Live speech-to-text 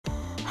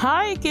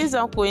Hi kings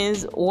and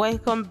queens,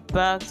 welcome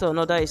back to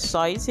another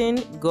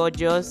exciting,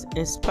 gorgeous,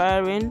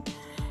 inspiring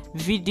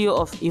video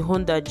of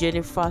Ihunda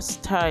Jennifer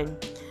style.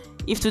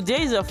 If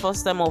today is your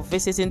first time of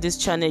visiting this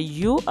channel,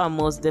 you are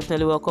most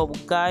definitely welcome.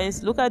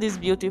 Guys, look at this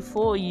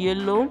beautiful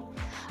yellow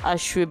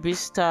Asoebi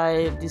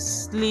style. The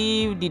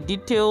sleeve, the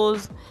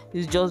details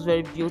is just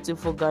very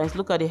beautiful, guys.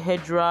 Look at the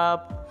head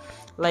wrap,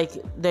 like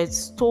the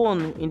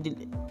stone in the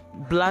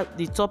black,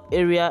 the top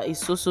area is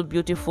so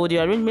beautiful. The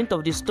arrangement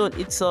of the stone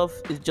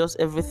itself is just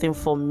everything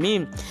for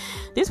me.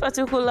 This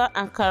particular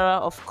Ankara,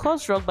 of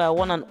course, rocked by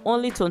one and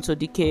only Tonto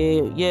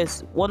DK.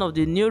 Yes, one of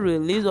the new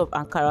release of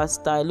Ankara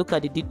style. Look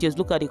at the details,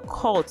 look at the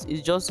cut,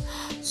 it's just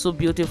so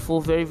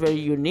beautiful, very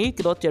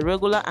unique, not a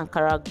regular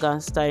Ankara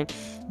gown style.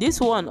 This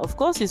one, of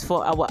course, is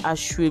for our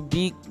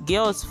Asoebi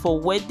girls, for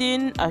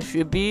wedding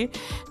Asoebi.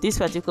 This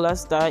particular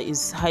style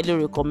is highly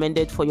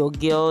recommended for your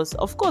girls.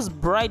 Of course,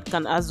 bride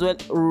can as well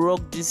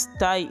rock this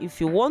style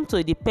if you want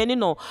to,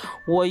 depending on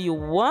what you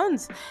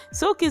want.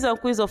 So kids and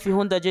queens of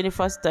Ihunda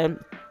Jennifer style,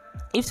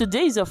 if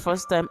today is your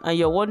first time and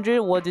you're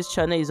wondering what this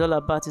channel is all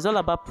about, it's all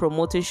about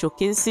promoting,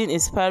 showcasing,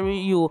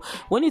 inspiring you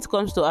when it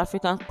comes to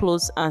African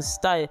clothes and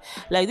style.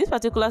 Like this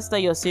particular style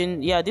you're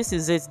seeing, yeah, this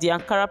is it. The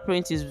Ankara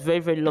print is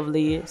very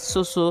lovely,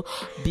 so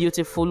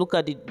beautiful. Look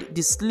at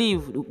the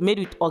sleeve made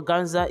with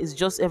organza, is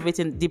just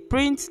everything. The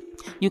print,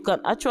 you can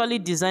actually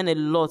design a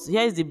lot.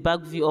 Here is the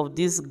back view of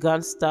this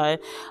gown style.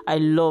 I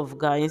love,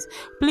 guys.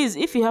 Please,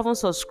 if you haven't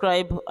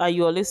subscribed and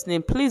you're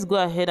listening, please go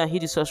ahead and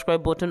hit the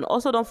subscribe button.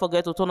 Also, don't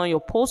forget to turn on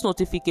your post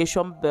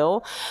notification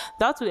bell.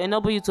 That will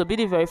enable you to be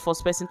the very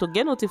first person to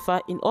get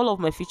notified in all of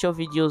my future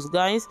videos,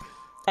 guys.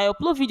 I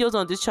upload videos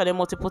on this channel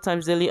multiple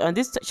times daily, and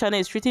this channel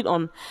is treated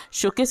on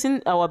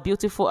showcasing our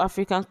beautiful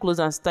African clothes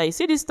and style.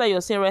 See this style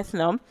you're seeing right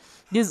now,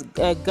 this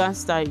gown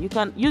style. You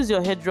can use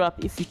your head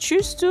wrap if you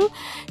choose to.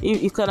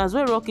 You can as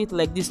well rock it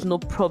like this, no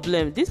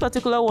problem. This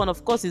particular one,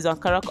 of course, is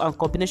Ankara and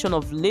combination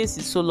of lace.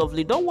 Is so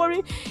lovely. Don't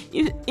worry,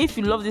 if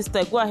you love this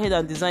style, go ahead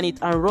and design it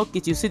and rock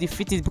it. You see the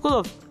fit is because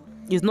of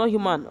it's not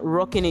human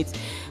rocking it.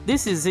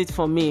 This is it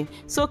for me.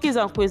 So kids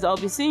and queens, I'll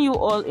be seeing you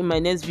all in my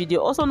next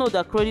video. Also know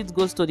that credit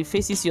goes to the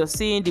faces you're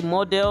seeing, the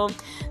model,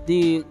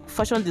 the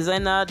fashion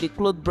designer, the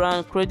cloth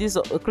brand. Credit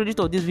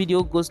of this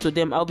video goes to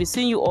them. I'll be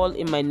seeing you all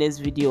in my next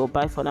video.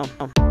 Bye for now.